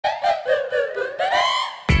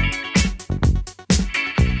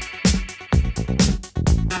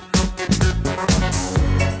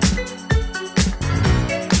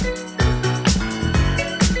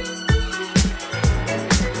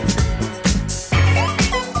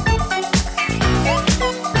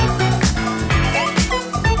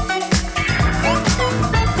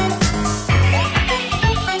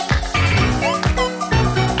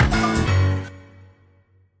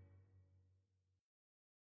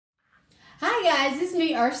Hi guys, it's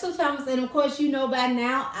me, Ursula Thomas, and of course you know by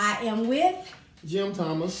now I am with Jim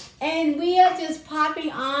Thomas. And we are just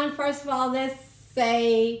popping on. First of all, let's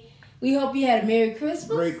say we hope you had a Merry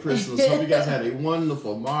Christmas. Great Christmas. Hope you guys had a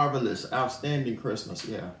wonderful, marvelous, outstanding Christmas.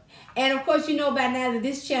 Yeah. And of course you know by now that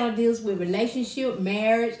this channel deals with relationship,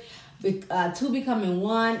 marriage, two becoming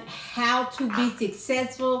one, how to be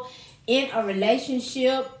successful in a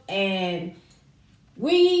relationship. And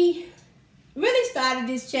we really started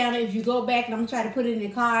this channel, if you go back, and I'm going to try to put it in the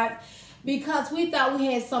cards, because we thought we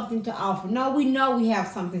had something to offer. No, we know we have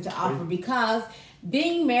something to offer, because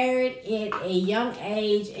being married at a young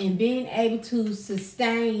age and being able to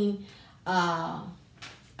sustain a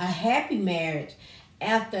happy marriage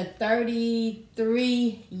after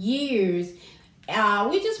 33 years,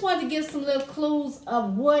 we just wanted to give some little clues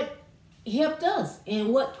of what helped us and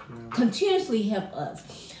what continuously helped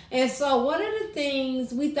us. And so one of the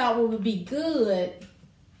things we thought would be good,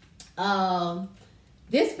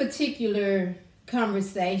 this particular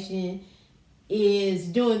conversation is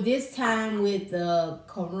during this time with the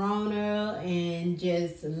corona and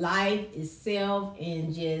just life itself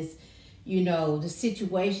and just, you know, the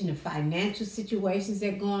situation, the financial situations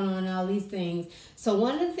that are going on, all these things. So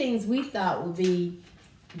one of the things we thought would be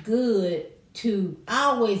good to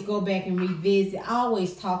always go back and revisit,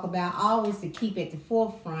 always talk about, always to keep at the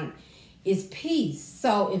forefront is peace.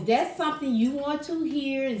 So if that's something you want to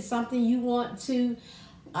hear and something you want to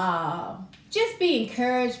just be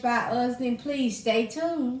encouraged by us, then please stay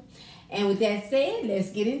tuned. And with that said,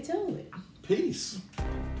 let's get into it. Peace.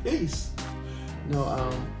 Peace. You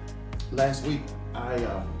know, last week I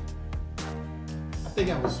think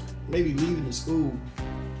I was maybe leaving the school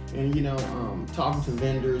and, you know, talking to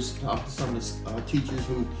vendors, talking to some of the teachers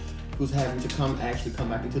who's having to come back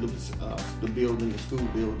into the building, the school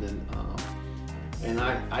building, and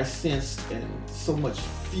I sensed so much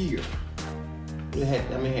fear. It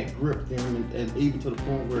had gripped them, and even to the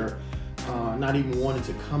point where not even wanting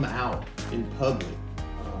to come out in public.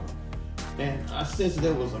 And I sensed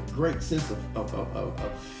there was a great sense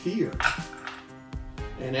of fear.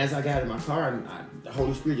 And as I got in my car, the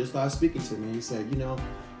Holy Spirit just started speaking to me. He said, you know,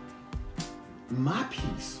 my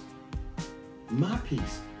peace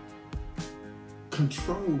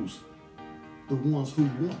controls the ones who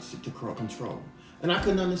wants it to control. And I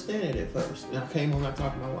couldn't understand it at first. And I came home and I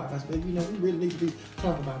talked to my wife. I said, you know, we really need to be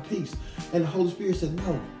talking about peace. And the Holy Spirit said,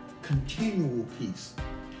 no, continual peace.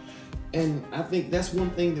 And I think that's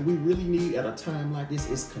one thing that we really need at a time like this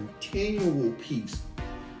is continual peace.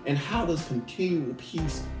 And how does continual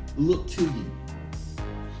peace look to you?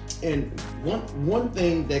 And one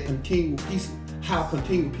thing that how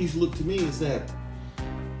continual peace look to me is that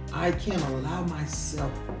I can't allow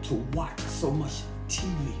myself to watch so much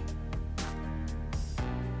TV.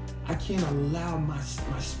 I can't allow my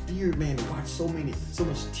spirit man to watch so much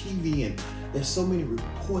TV, and there's so many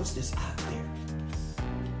reports that's out there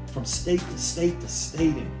from state to state to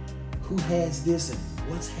state, and who has this and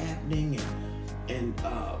what's happening, and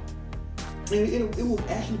it will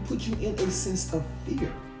actually put you in a sense of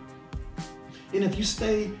fear. And if you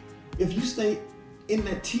stay in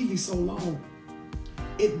that TV so long,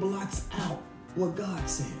 it blots out what God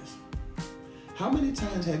says. How many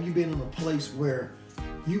times have you been in a place where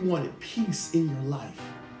you wanted peace in your life,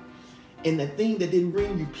 and the thing that didn't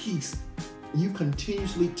bring you peace, you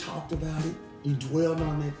continuously talked about it, you dwelled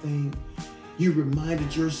on that thing, you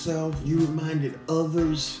reminded yourself, you reminded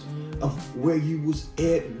others of where you was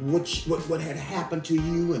at, what had happened to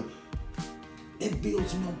you, and it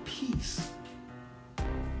builds no peace.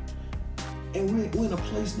 And we're in a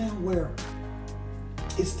place now where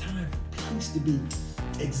it's time for peace to be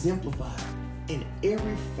exemplified in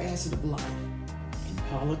every facet of life. In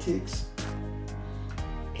politics,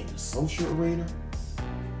 in the social arena,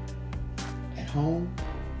 at home,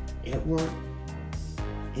 at work,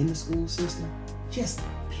 in the school system. Just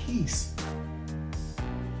peace.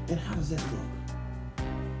 And how does that look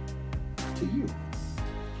to you?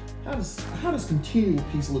 How does continual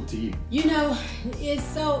peace look to you? You know, it's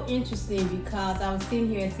so interesting because I was sitting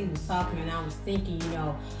here as he was talking and I was thinking, you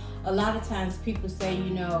know, a lot of times people say,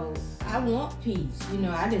 you know, I want peace, you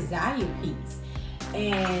know, I desire peace.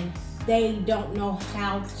 And they don't know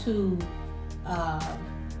how to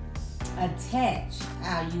attach,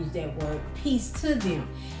 I'll use that word, peace to them.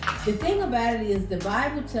 The thing about it is the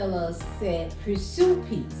Bible tells us that pursue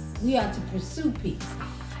peace. We are to pursue peace.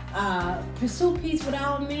 Pursue peace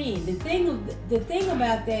without means. The thing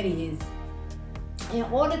about that is, in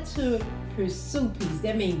order to pursue peace.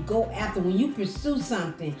 That means go after. When you pursue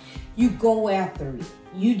something, you go after it.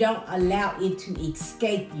 You don't allow it to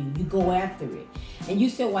escape you. You go after it. And you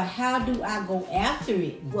say, well, how do I go after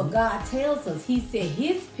it? Well, God tells us. He said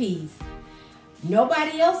his peace,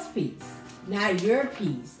 nobody else's peace, not your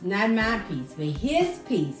peace, not my peace, but his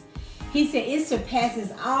peace. He said it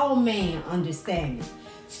surpasses all man understanding.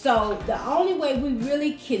 So the only way we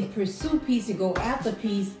really can pursue peace and go after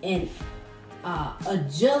peace and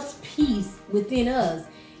adjust peace within us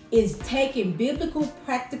is taking biblical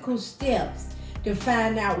practical steps to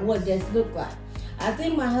find out what this look like. I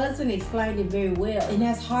think my husband explained it very well, and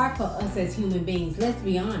that's hard for us as human beings, let's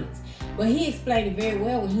be honest. But he explained it very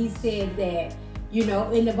well when he said that, you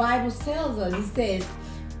know, in the Bible tells us, he says,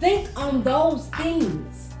 think on those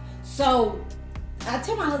things. So I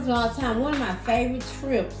tell my husband all the time, one of my favorite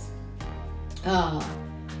trips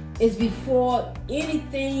is before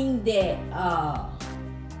anything that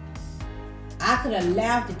I could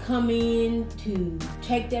allow to come in to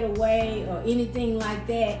take that away or anything like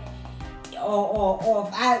that, or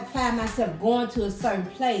if I find myself going to a certain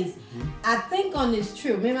place, I think on this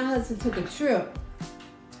trip. Me and my husband took a trip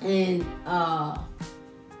in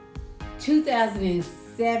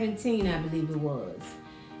 2017, I believe it was,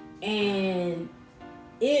 and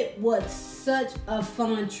it was such a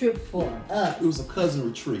fun trip for us. It was a cousin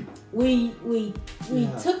retreat. We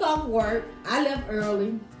took off work. I left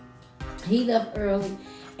early. He left early,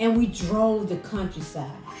 and we drove the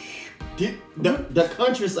countryside. The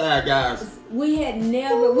countryside, guys. We had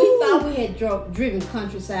never. We thought we had driven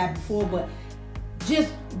countryside before, but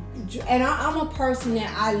and I'm a person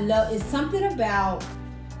that I love. It's something about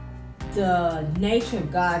the nature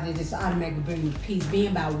of God that just automatically brings me peace.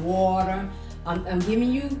 Being by water. I'm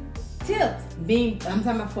giving you tips. I'm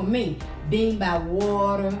talking about for me. Being by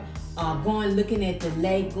water. Going looking at the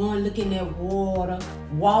lake, going looking at water,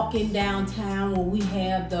 walking downtown where we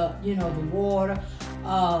have the water,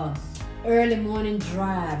 early morning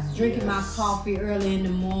drives, drinking my coffee early in the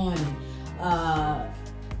morning,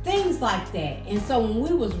 things like that. And so when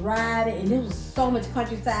we was riding, and there was so much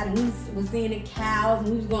countryside, and we was seeing the cows, and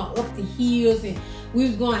we was going up the hills, and we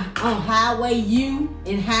was going on Highway U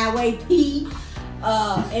and Highway P,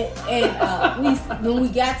 when we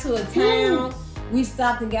got to a town, we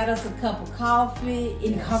stopped and got us a cup of coffee,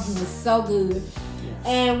 and the coffee was so good. Yes.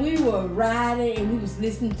 And we were riding, and we was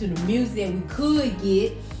listening to the music that we could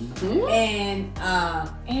get,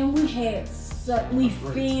 and we had we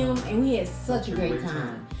filmed, and we had such a great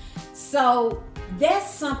time. So that's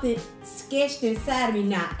something sketched inside of me.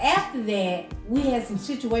 Now, after that, we had some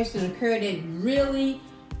situations occur that really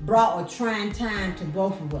brought a trying time to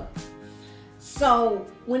both of us. So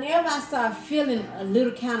whenever I start feeling a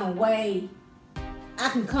little kind of way, I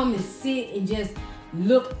can come and sit and just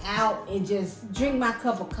look out and just drink my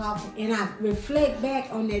cup of coffee, and I reflect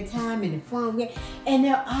back on that time and the fun we had, and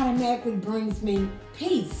that automatically brings me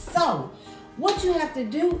peace. So what you have to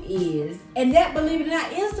do is, and that, believe it or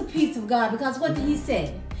not, is the peace of God, because what did he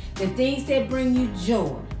say? The things that bring you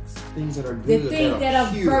joy, things that are good, the things that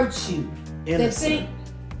are virtue, innocent.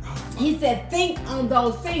 He said, think on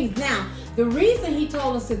those things. Now, the reason he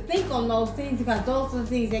told us to think on those things is because those are the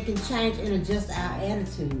things that can change and adjust our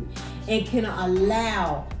attitude and can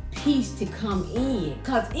allow peace to come in.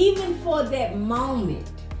 Because even for that moment,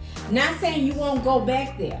 not saying you won't go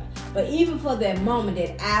back there, but even for that moment,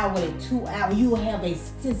 that hour, that 2 hours, you will have a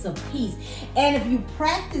sense of peace. And if you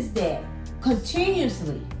practice that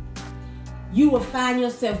continuously, you will find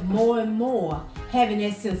yourself more and more having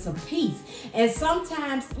that sense of peace. And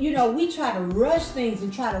sometimes, we try to rush things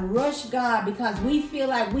and try to rush God because we feel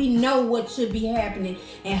like we know what should be happening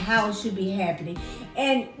and how it should be happening.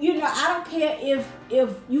 And, I don't care if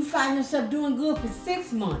you find yourself doing good for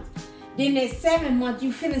 6 months. Then that 7th month,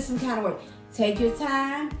 you feeling some kind of way. Take your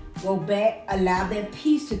time, go back, allow that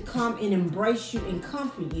peace to come and embrace you and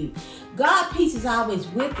comfort you. God's peace is always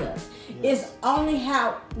with us. Yes. It's only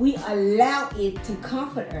how we allow it to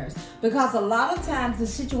comfort us. Because a lot of times the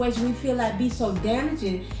situation we feel like be so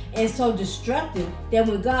damaging and so destructive that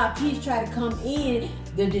when God's peace try to come in,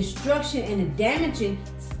 the destruction and the damaging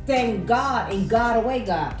stand God and God away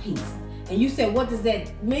God's peace. And you say, what does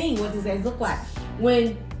that mean? What does that look like?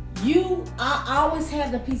 When you always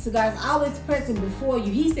have the peace of God. It's always present before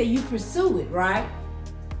you. He said you pursue it, right?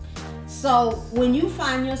 So when you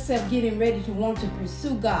find yourself getting ready to want to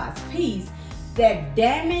pursue God's peace, that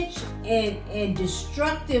damage and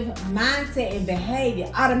destructive mindset and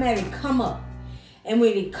behavior automatically come up. And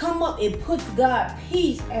when it come up, it puts God's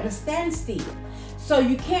peace at a standstill. So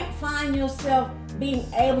you can't find yourself being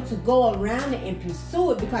able to go around it and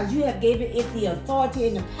pursue it because you have given it the authority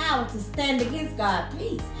and the power to stand against God's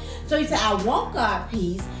peace. So you say, I want God's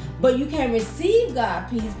peace, but you can't receive God's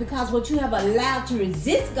peace because what you have allowed to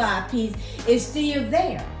resist God's peace is still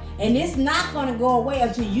there. And it's not going to go away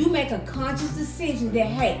until you make a conscious decision that,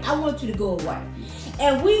 hey, I want you to go away.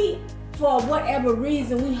 And we, for whatever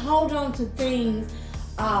reason, we hold on to things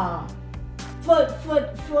for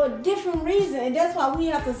different reasons. And that's why we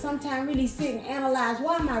have to sometimes really sit and analyze,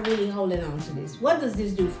 why am I really holding on to this? What does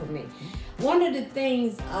this do for me? One of the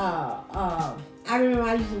things I remember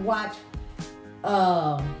I used to watch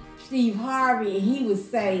Steve Harvey, and he would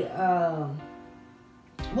say,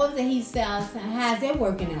 what was it he said? How's that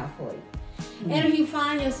working out for you? Mm-hmm. And if you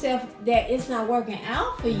find yourself that it's not working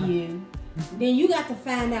out for you, then you got to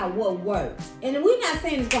find out what works. And we're not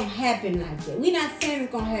saying it's going to happen like that. We're not saying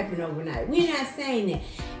it's going to happen overnight. We're not saying that.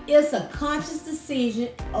 It's a conscious decision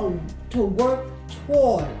to work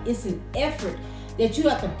toward it. It's an effort that you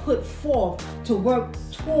have to put forth to work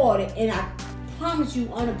toward it. And I promise you,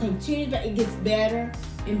 on a continuous basis, it gets better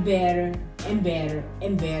and better and better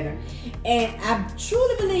and better. And I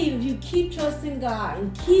truly believe if you keep trusting God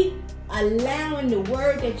and keep allowing the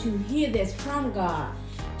word that you hear that's from God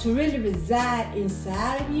to really reside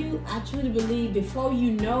inside of you, I truly believe before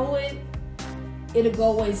you know it, it'll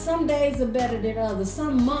go away. Some days are better than others.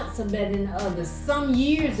 Some months are better than others. Some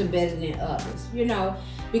years are better than others,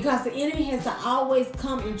 because the enemy has to always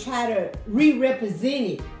come and try to re-represent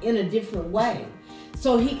it in a different way.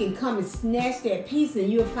 So he can come and snatch that piece,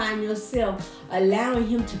 and you'll find yourself allowing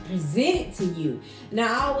him to present it to you. Now,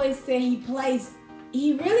 I always say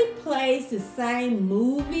he really plays the same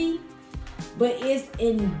movie, but it's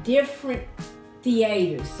in different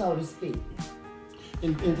theaters, so to speak.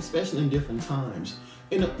 And especially in different times.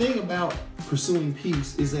 And the thing about pursuing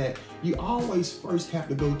peace is that you always first have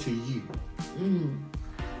to go to you.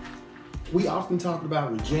 We often talk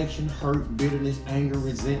about rejection, hurt, bitterness, anger,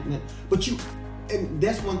 resentment, and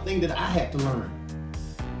that's one thing that I had to learn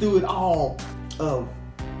through it all of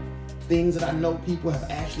things that I know people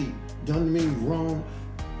have actually done to me wrong.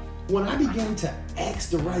 When I began to ask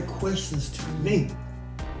the right questions to me,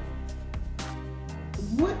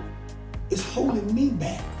 what is holding me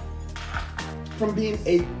back from being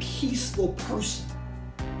a peaceful person?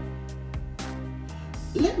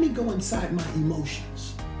 Let me go inside my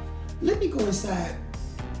emotions. Let me go inside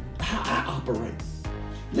how I operate.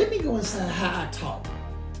 Let me go inside how I talk.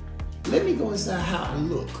 Let me go inside how I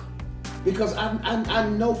look. Because I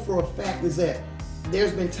know for a fact is that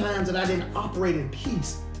there's been times that I didn't operate in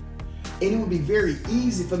peace. And it would be very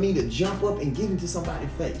easy for me to jump up and get into somebody's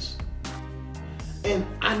face. And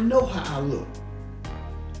I know how I look.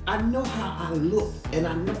 I know how I look, and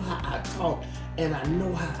I know how I talk, and I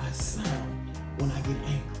know how I sound when I get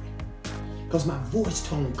angry. Because my voice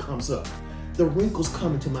tone comes up. The wrinkles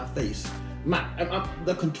come into my face.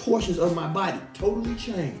 The contortions of my body totally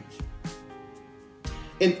change.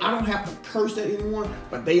 And I don't have to curse at anyone,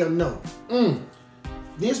 but they'll know.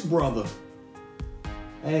 This brother,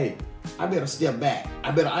 hey, I better step back. I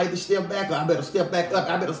better either step back or I better step back up.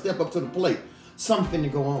 I better step up to the plate. Something to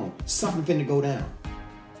go on. Something to go down.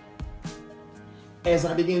 As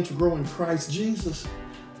I began to grow in Christ Jesus,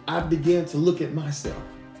 I began to look at myself.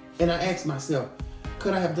 And I asked myself,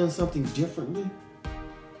 could I have done something differently?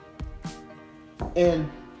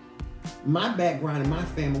 And my background and my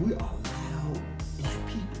family, we are loud black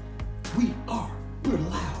people. We are. We're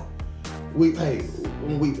loud.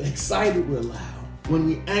 When we excited, we're loud. When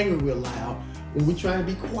we angry, we're loud. When we try to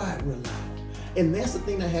be quiet, we're loud. And that's the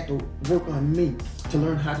thing that I had to work on me to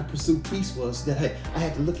learn how to pursue peace was that I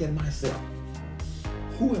had to look at myself.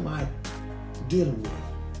 Who am I dealing with?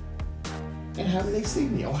 And how do they see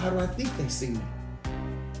me? Or how do I think they see me?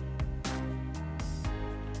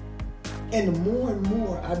 And the more and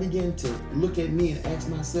more I began to look at me and ask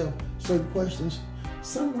myself certain questions,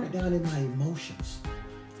 somewhere down in my emotions,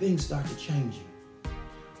 things started changing.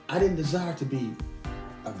 I didn't desire to be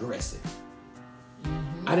aggressive.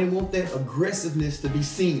 I didn't want that aggressiveness to be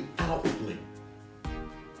seen outwardly.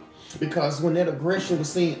 Because when that aggression was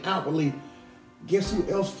seen outwardly, guess who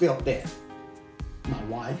else felt that? My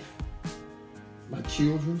wife, my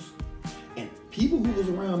children, and people who was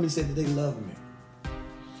around me said that they loved me.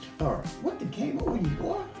 Or, what the came over you,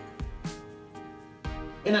 boy?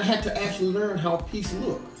 And I had to actually learn how peace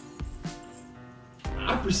looked.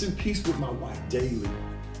 I pursue peace with my wife daily.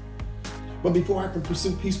 But before I can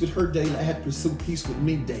pursue peace with her daily, I had to pursue peace with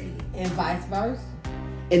me daily. And vice versa.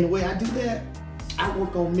 And the way I do that, I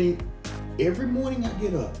work on me. Every morning I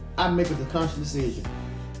get up, I make a conscious decision.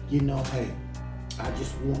 Hey, I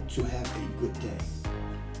just want to have a good day.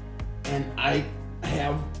 And I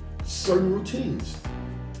have certain routines.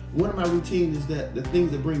 One of my routines is that the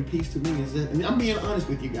things that bring peace to me is that, and I'm being honest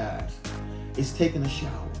with you guys, is taking a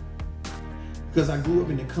shower. Because I grew up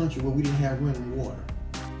in the country where we didn't have running water.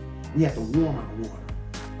 We had to warm our water.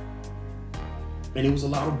 And it was a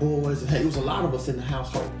lot of boys, it was a lot of us in the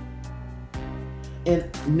household.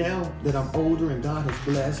 And now that I'm older and God has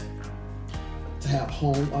blessed to have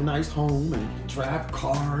a nice home and drive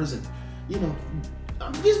cars and, you know,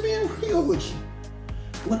 I'm just being real with you.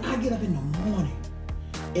 When I get up in the morning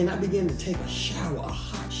and I begin to take a shower, a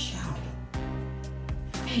hot shower,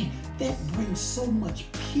 man, that brings so much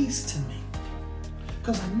peace to me.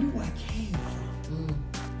 Because I knew where I came from.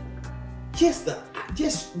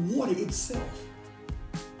 Just water itself.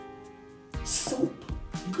 Soap,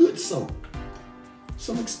 good soap.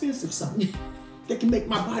 Some expensive soap that can make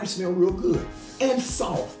my body smell real good and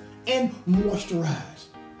soft and moisturized.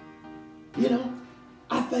 You know,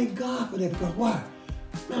 I thank God for that because why?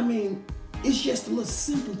 I mean, it's just the little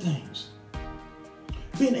simple things.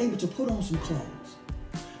 Being able to put on some clothes.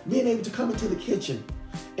 Being able to come into the kitchen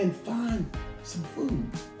and find some food.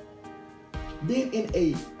 Being in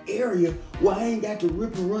a area where I ain't got to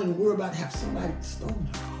rip and run and worry about have somebody stole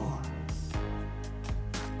my car.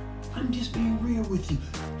 I'm just being real with you.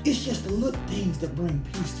 It's just the little things that bring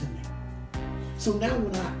peace to me. So now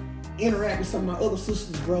when I interact with some of my other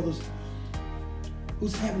sisters and brothers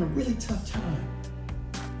who's having a really tough time,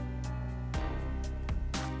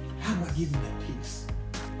 how do I give them that peace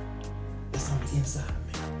that's on the inside of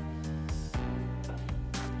me?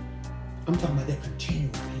 I'm talking about that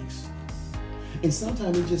continual peace. And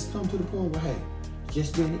sometimes it just comes to the point where, hey,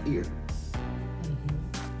 just be in the ear.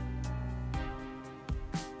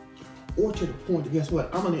 Or to the point that, guess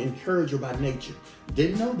what? I'm going to encourage you by nature.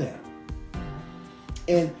 Didn't know that.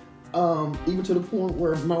 And even to the point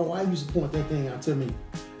where my wife used to point that thing out to me.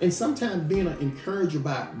 And sometimes being an encourager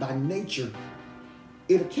by nature,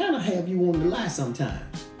 it'll kind of have you want to lie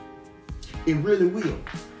sometimes. It really will.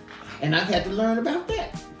 And I've had to learn about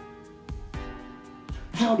that.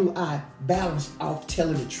 How do I balance off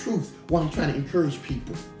telling the truth while I'm trying to encourage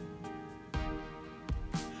people?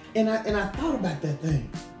 And I thought about that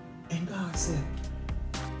thing. And God said,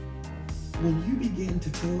 when you begin to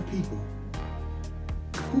tell people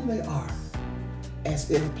who they are as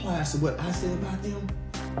it applies to what I said about them,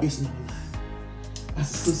 it's no lie. I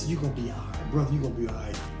said, sister, you're going to be all right. Brother, you're going to be all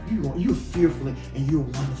right. You're fearfully and you're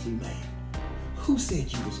wonderfully made. Who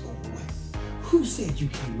said you was overweight? Who said you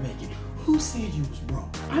can't make it? Who said you was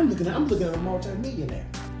broke? I'm looking at a multi-millionaire.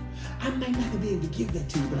 I might not be able to give that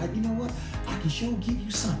to you, but you know what? I can sure give you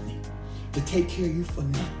something to take care of you for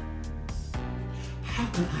now. How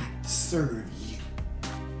can I serve you?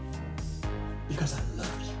 Because I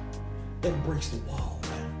love you. That breaks the wall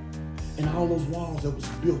down. And all those walls that was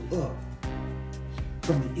built up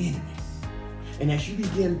from the enemy. And as you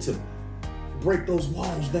begin to break those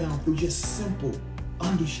walls down through just simple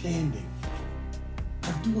understanding,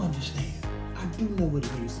 I do understand. I do know what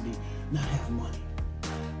it means to be not have money.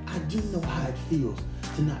 I do know how it feels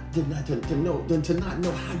to not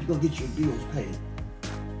know how you're gonna get your bills paid.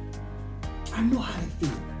 I know how they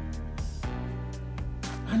feel.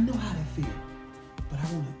 I know how they feel. But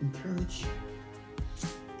I want to encourage you.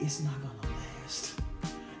 It's not gonna last.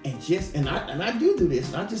 And I do this.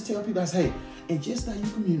 And I just tell people, I say, hey, and just by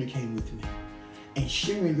you communicating with me and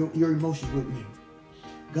sharing your emotions with me,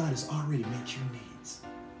 God has already met your needs.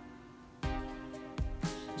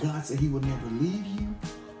 God said he will never leave you,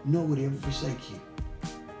 nor would ever forsake you.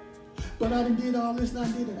 But I did all this and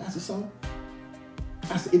I did it. I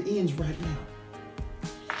said, it ends right now.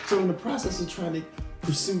 So in the process of trying to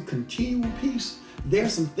pursue continual peace,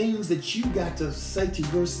 there's some things that you got to say to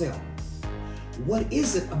yourself. What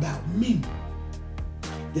is it about me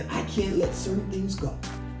that I can't let certain things go?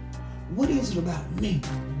 What is it about me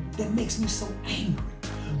that makes me so angry?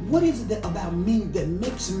 What is it about me that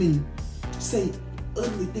makes me say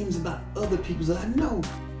ugly things about other people that I know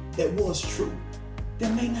that was true,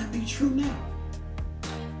 that may not be true now?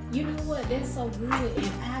 You know what? That's so good. And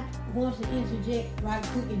I want to interject right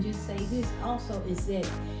quick and just say this also is that,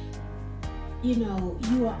 you know,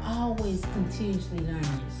 you are always continuously learning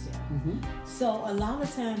yourself. Mm-hmm. So a lot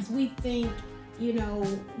of times we think, you know,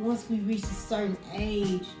 once we reach a certain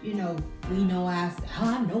age, you know, we know I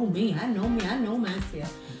know me, I know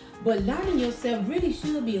myself. But learning yourself really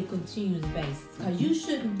should be a continuous basis, because you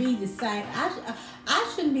shouldn't be the same.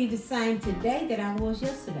 I shouldn't be the same today that I was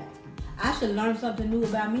yesterday. I should learn something new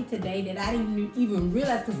about me today that I didn't even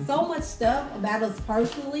realize, because so much stuff about us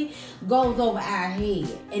personally goes over our head.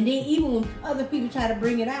 And then even when other people try to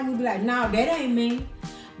bring it out, we be like, no, that ain't me.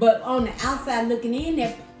 But on the outside looking in,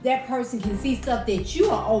 that that person can see stuff that you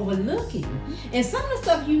are overlooking. And some of the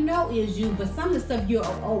stuff you know is you, but some of the stuff you're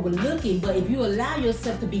overlooking. But if you allow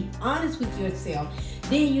yourself to be honest with yourself,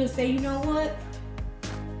 then you'll say, you know what?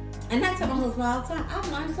 And I tell my husband all the time, I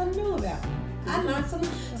learned something new about me. I learned something.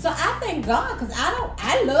 So I thank God, because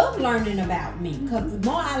I love learning about me. Because the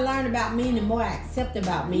more I learn about me, the more I accept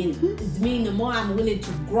about me, the more I'm willing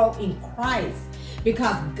to grow in Christ.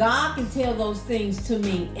 Because God can tell those things to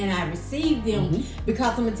me, and I receive them,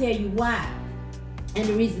 because I'm going to tell you why. And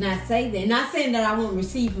the reason I say that, not saying that I won't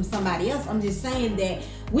receive from somebody else, I'm just saying that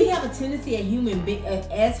we have a tendency as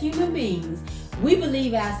human beings, we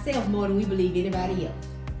believe ourselves more than we believe anybody else.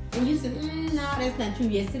 And you say, no, that's not true.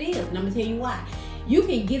 Yes, it is. And I'm going to tell you why. You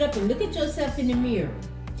can get up and look at yourself in the mirror,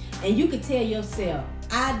 and you can tell yourself,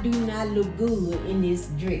 I do not look good in this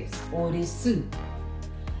dress or this suit.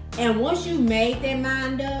 And once you made that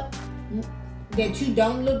mind up that you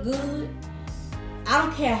don't look good, I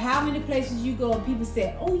don't care how many places you go and people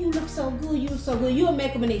say, oh, you look so good, you look so good. You'll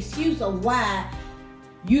make them an excuse of why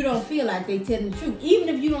you don't feel like they telling the truth. Even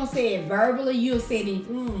if you don't say it verbally, you'll say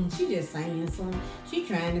it, she just saying something. She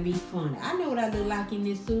trying to be funny. I know what I look like in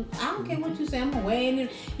this suit. I don't care what you say, I'm wearing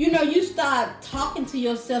it. You know, you start talking to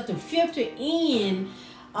yourself to filter in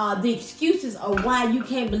the excuses of why you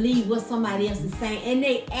can't believe what somebody else is saying. And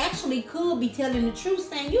they actually could be telling the truth,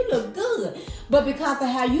 saying you look good. But because of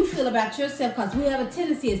how you feel about yourself, because we have a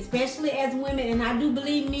tendency, especially as women, and I do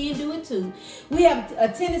believe men do it too, we have a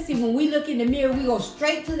tendency when we look in the mirror, we go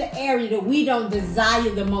straight to the area that we don't desire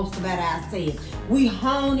the most about ourselves. We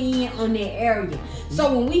hone in on that area.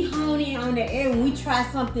 So when we hone in on that area, when we try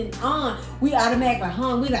something on, we automatically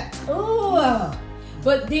hone. We like, oh.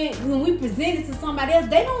 But then when we present it to somebody else,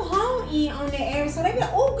 they don't hone in on that area. So they be like,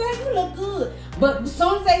 oh girl, you look good. But as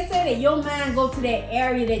soon as they say that, your mind go to that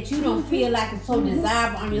area that you don't feel like it's so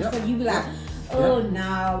desirable on yourself, you be like, oh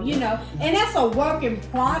no, you know. And that's a work in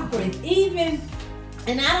progress. Even,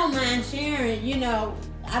 and I don't mind sharing, you know,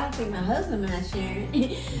 I don't think my husband minds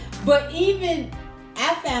sharing. But even,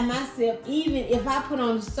 I found myself, even if I put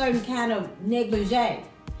on a certain kind of negligee,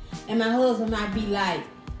 and my husband might be like,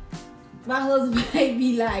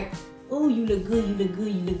 oh, you look good, you look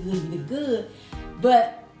good, you look good, you look good.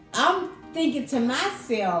 But I'm thinking to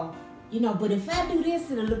myself, you know, but if I do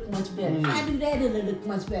this, it'll look much better. If I do that, it'll look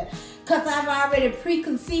much better. Because I've already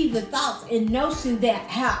preconceived the thoughts and notions that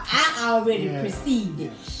how I already perceived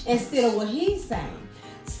it instead of what he's saying.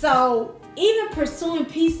 So even pursuing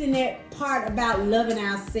peace in that part about loving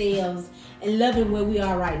ourselves and loving where we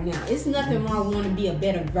are right now, it's nothing wrong wanting to be a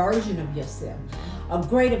better version of yourself. A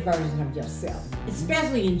greater version of yourself,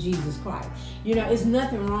 especially in Jesus Christ. You know, it's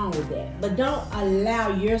nothing wrong with that. But don't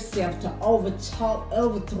allow yourself to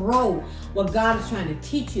overthrow what God is trying to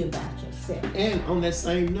teach you about yourself. And on that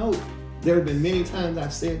same note, there have been many times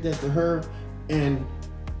I've said that to her, and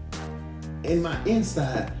in my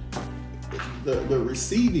inside, the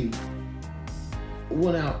receiving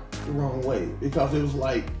went out the wrong way, because it was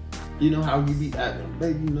like, you know how you be acting,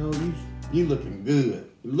 baby, you know, you looking good.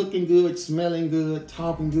 Looking good, smelling good,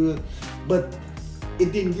 talking good, but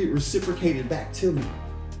it didn't get reciprocated back to me.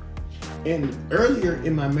 And earlier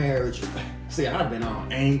in my marriage, see, I've been all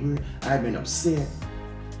angry, I've been upset,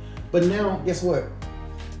 but now, guess what?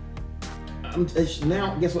 I'm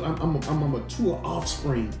a mature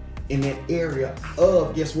offspring in that area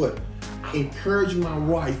of, guess what? Encouraging my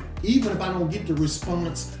wife, even if I don't get the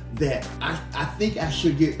response that I think I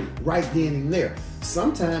should get right then and there.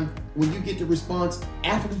 Sometimes when you get the response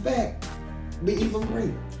after the fact, be even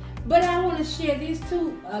greater. But I want to share this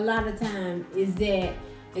too. A lot of times is that,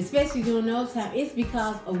 especially during those times, it's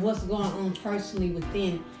because of what's going on personally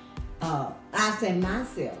within I say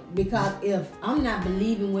myself. Because if I'm not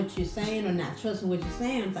believing what you're saying or not trusting what you're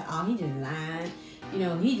saying, I'm like, oh, he just lying. You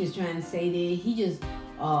know, he just trying to say that. He just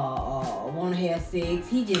want to have sex.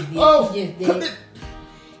 He just did. He just did.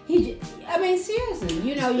 I mean, seriously,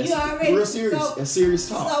 you know, you already real serious, a serious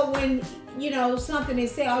talk. So when, you know, something they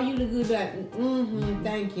say, oh, you look good, like,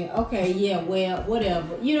 thank you. Okay, yeah, well,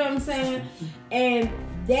 whatever. You know what I'm saying? And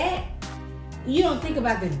that, you don't think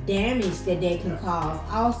about the damage that can cause.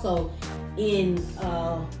 Also, in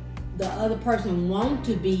the other person want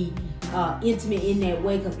to be intimate in that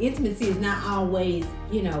way, because intimacy is not always,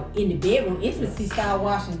 you know, in the bedroom. Intimacy start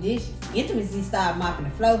washing dishes. Intimacy start mopping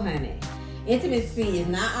the floor, honey. Intimacy is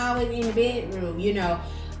not always in the bedroom, you know,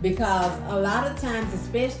 because a lot of times,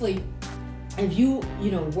 especially if you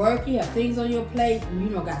know, work, you have things on your plate, you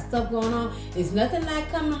know, got stuff going on, it's nothing like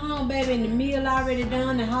coming home, baby, and the meal already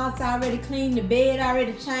done, the house already clean, the bed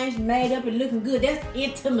already changed, made up, and looking good. That's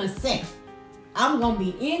intimacy. I'm going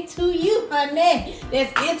to be into you, honey.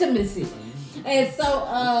 That's intimacy. And so,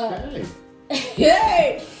 Hey.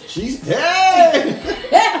 hey. She's hey.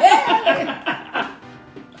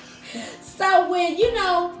 So when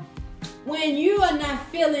when you are not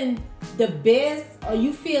feeling the best, or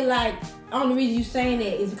you feel like only reason you saying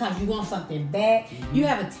that is because you want something back, you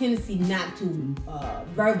have a tendency not to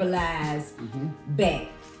verbalize back,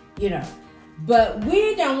 But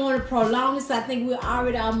we don't want to prolong this. I think we're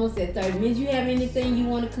already almost at 30 minutes. You have anything you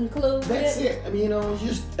want to conclude That's with? it. I mean,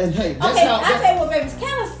 just, and hey, that's okay, how. I'll tell you what, baby,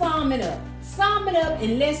 kind of sum it up. Sum it up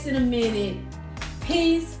in less than a minute.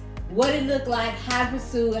 Peace, what it look like, how to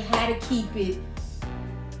pursue it, how to keep it,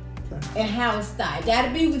 and how it starts. Got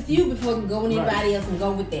to be with you before it can go with anybody else and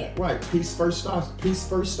go with that. Right. Peace first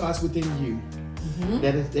starts within you.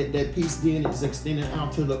 That peace then is extended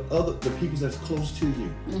out to the people that's close to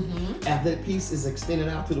you. After that peace is extended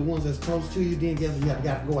out to the ones that's close to you, then you have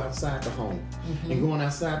got to go outside the home. And going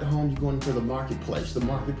outside the home, you're going into the marketplace. The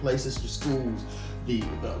marketplace is the schools, the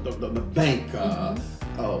bank,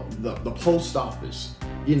 the post office.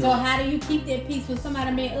 So how do you keep that peace when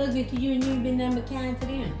somebody been ugly to you and you ain't been nothing but kind to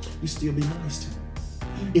them? You still be nice to them.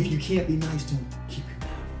 If you can't be nice to them, keep your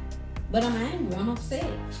mouth. But I'm angry. I'm upset.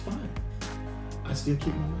 It's fine. I still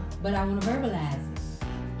keep my mouth. But I want to verbalize it.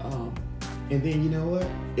 And then you know what?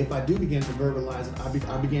 If I do begin to verbalize it,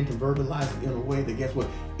 I begin to verbalize it in a way that, guess what?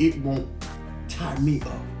 It won't tie me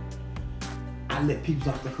up. I let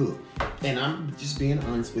people off the hook. And I'm just being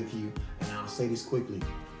honest with you. And I'll say this quickly.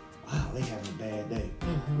 Wow, they having a bad day.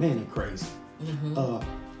 Man, they're crazy.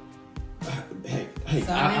 Hey,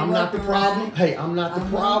 I'm not the problem. Hey, I'm not the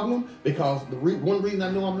problem, because one reason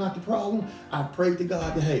I know I'm not the problem, I pray to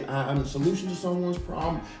God that, hey, I'm the solution to someone's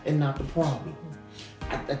problem and not the problem.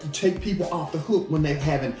 I to take people off the hook when they're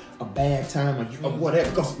having a bad time or whatever.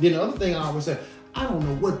 Because then the other thing I always say, I don't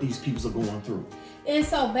know what these people are going through. And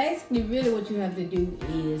so basically, really what you have to do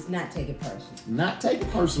is not take it personal. Not take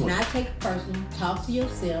it personal. Not take it personal. Talk to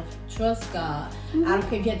yourself. Trust God. I don't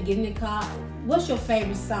care if you have to get in the car. What's your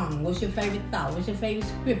favorite song? What's your favorite thought? What's your favorite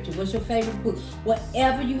scripture? What's your favorite book?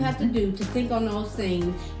 Whatever you have to do to think on those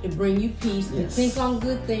things to bring you peace, to think on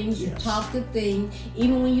good things, you talk good things,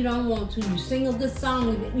 even when you don't want to. You sing a good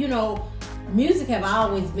song. Music have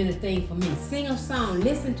always been a thing for me. Sing a song.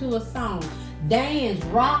 Listen to a song. Dance,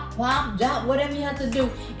 rock, pop, jump, whatever you have to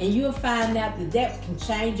do, and you'll find out that can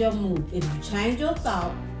change your mood. If you change your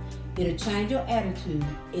thought, it'll change your attitude,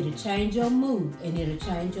 it'll change your mood, and it'll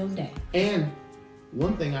change your day. And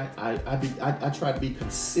one thing I try to be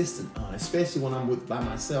consistent on, especially when I'm by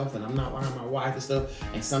myself and I'm not around my wife and stuff,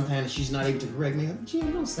 and sometimes she's not able to correct me.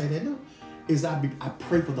 Jim, don't say that. No, is I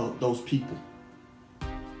pray for those people.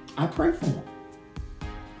 I pray for them.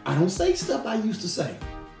 I don't say stuff I used to say.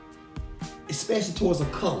 Especially towards a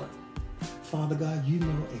color. Father God, you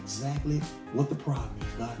know exactly what the problem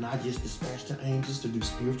is, God. And I just dispatched the angels to do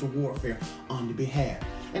spiritual warfare on their behalf.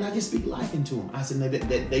 And I just speak life into them. I said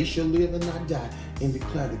that they shall live and not die and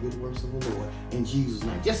declare the good works of the Lord in Jesus'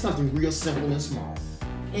 name. Just something real simple and small.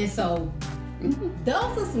 And so,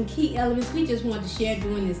 those are some key elements we just wanted to share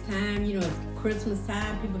during this time. It's Christmas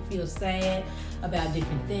time. People feel sad about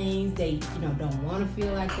different things. They, don't want to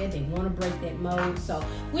feel like that. They want to break that mold. So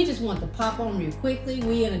we just want to pop on real quickly.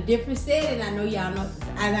 We in a different setting. I know y'all know,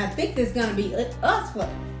 and I think there's gonna be it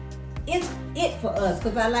for us,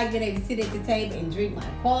 because I like being able to sit at the table and drink my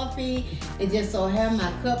coffee and just so have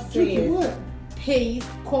my cup says peace,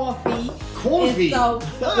 coffee. And so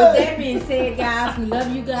with that being said, guys, we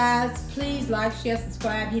love you guys. Please like, share,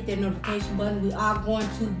 subscribe, hit that notification button. We are going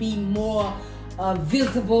to be more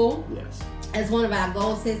visible. Yes. As one of our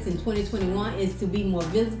goal sets in 2021 is to be more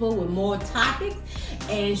visible with more topics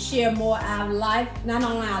and share more our life, not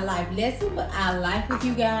only our life lesson, but our life with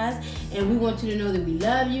you guys. And we want you to know that we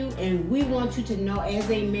love you, and we want you to know,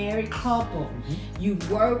 as a married couple, you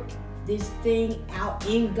work this thing out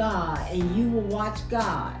in God, and you will watch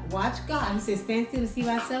God. Watch God. He says, stand still and see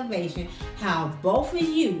my salvation. How both of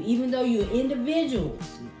you, even though you're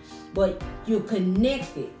individuals, but you're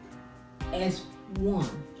connected as one.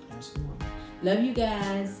 Love you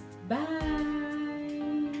guys. Bye.